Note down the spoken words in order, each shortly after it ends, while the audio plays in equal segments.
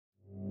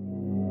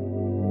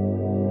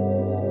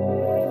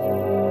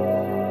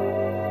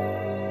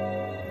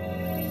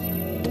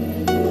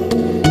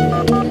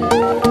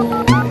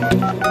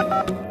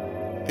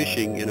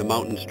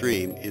mountain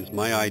stream is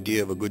my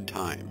idea of a good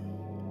time.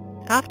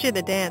 After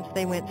the dance,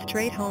 they went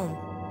straight home.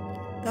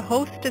 The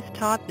hostess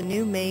taught the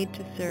new maid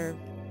to serve.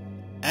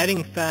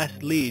 Adding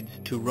fast leads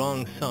to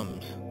wrong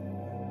sums.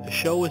 The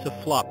show was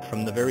a flop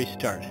from the very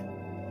start.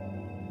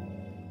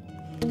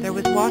 There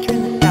was water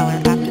in the cellar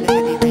after the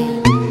heavy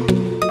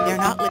rain. They're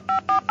not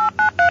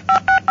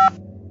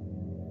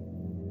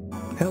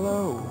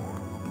Hello.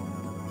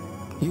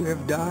 You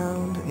have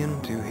dialed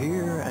into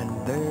Here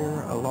and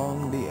There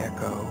Along the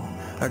Echo,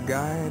 a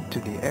guide to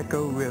the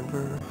Echo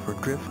River for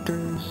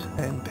drifters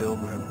and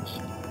pilgrims.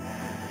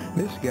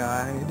 This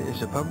guide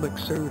is a public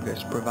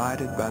service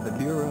provided by the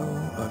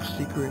Bureau of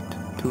Secret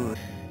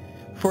Tourism.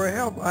 For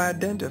help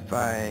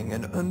identifying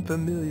an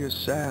unfamiliar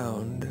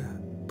sound,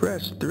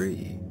 press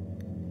 3.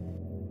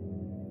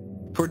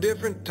 For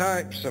different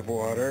types of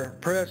water,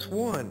 press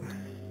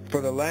 1. For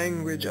the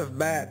language of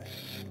bats,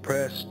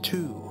 press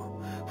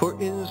 2.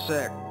 For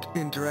insect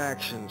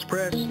interactions,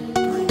 press 3.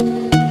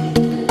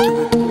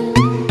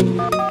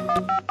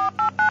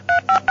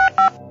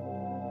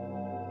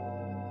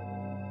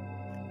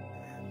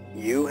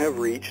 You have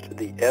reached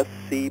the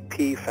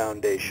SCP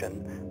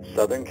Foundation,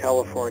 Southern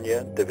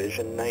California,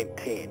 Division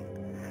 19.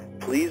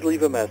 Please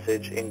leave a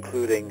message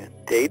including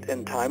date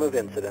and time of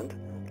incident,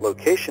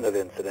 location of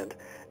incident,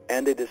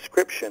 and a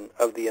description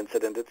of the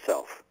incident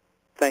itself.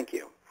 Thank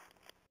you.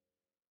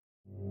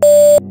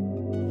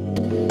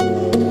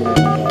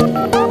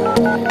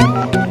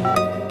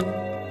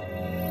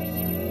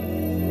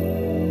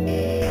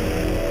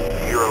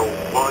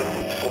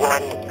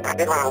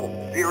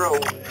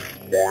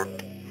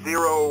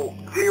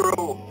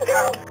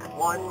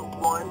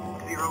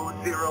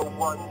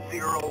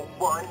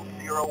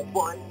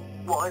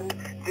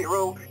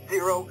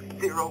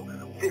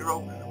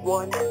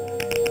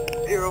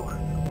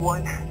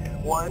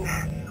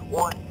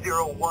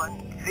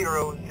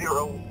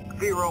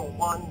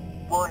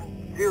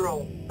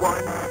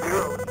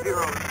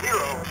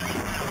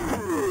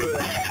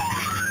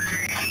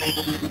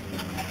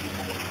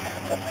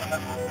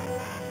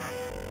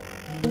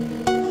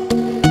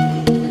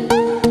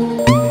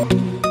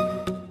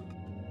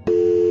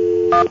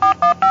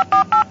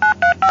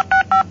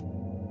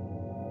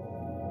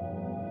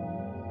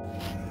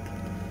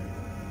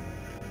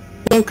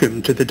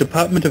 Welcome to the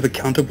Department of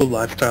Accountable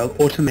Lifestyle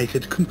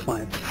Automated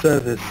Compliance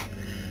Service.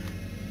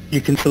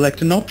 You can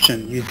select an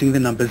option using the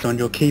numbers on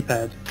your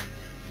keypad.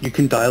 You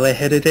can dial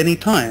ahead at any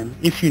time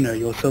if you know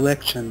your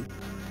selection.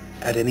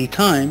 At any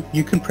time,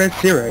 you can press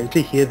 0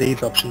 to hear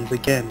these options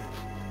again.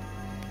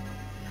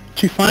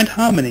 To find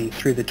Harmony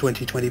through the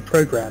 2020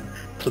 program,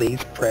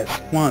 please press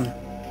 1.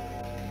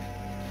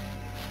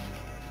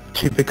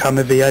 To become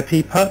a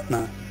VIP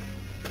partner,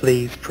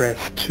 please press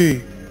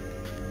 2.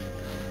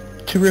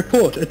 To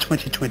report a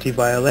 2020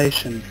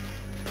 violation,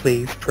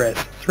 please press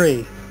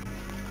 3.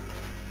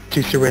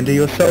 To surrender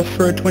yourself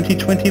for a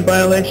 2020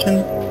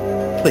 violation,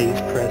 please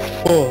press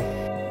 4.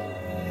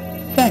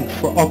 Thanks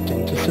for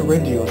opting to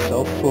surrender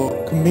yourself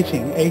for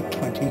committing a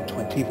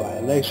 2020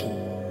 violation.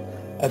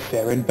 A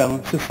fair and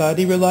balanced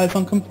society relies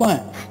on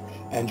compliance,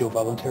 and your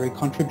voluntary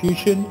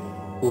contribution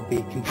will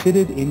be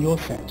considered in your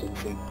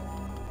sentencing.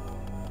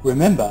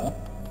 Remember,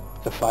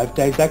 the 5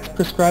 Days Act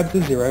prescribes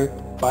a zero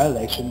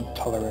violation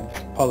tolerance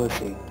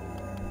policy.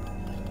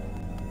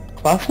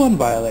 Class 1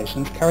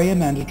 violations carry a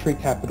mandatory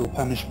capital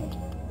punishment.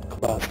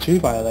 Class 2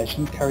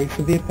 violations carry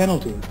severe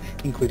penalties,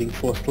 including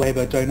forced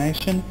labour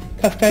donation,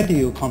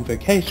 custodial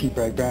convocation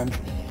programs,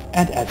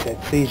 and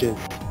asset seizures.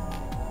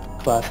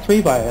 Class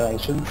 3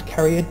 violations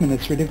carry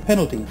administrative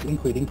penalties,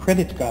 including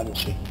credit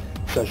garnishing,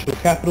 social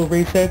capital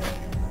resets,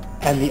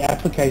 and the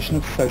application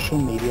of social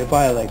media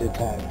violator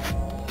tags.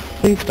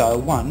 Please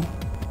dial 1,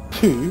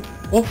 2,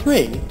 or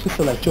 3 to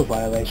select your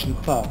violation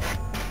class.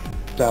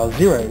 Dial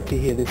 0 to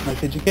hear this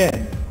message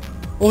again,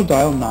 or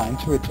dial 9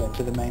 to return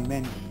to the main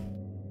menu.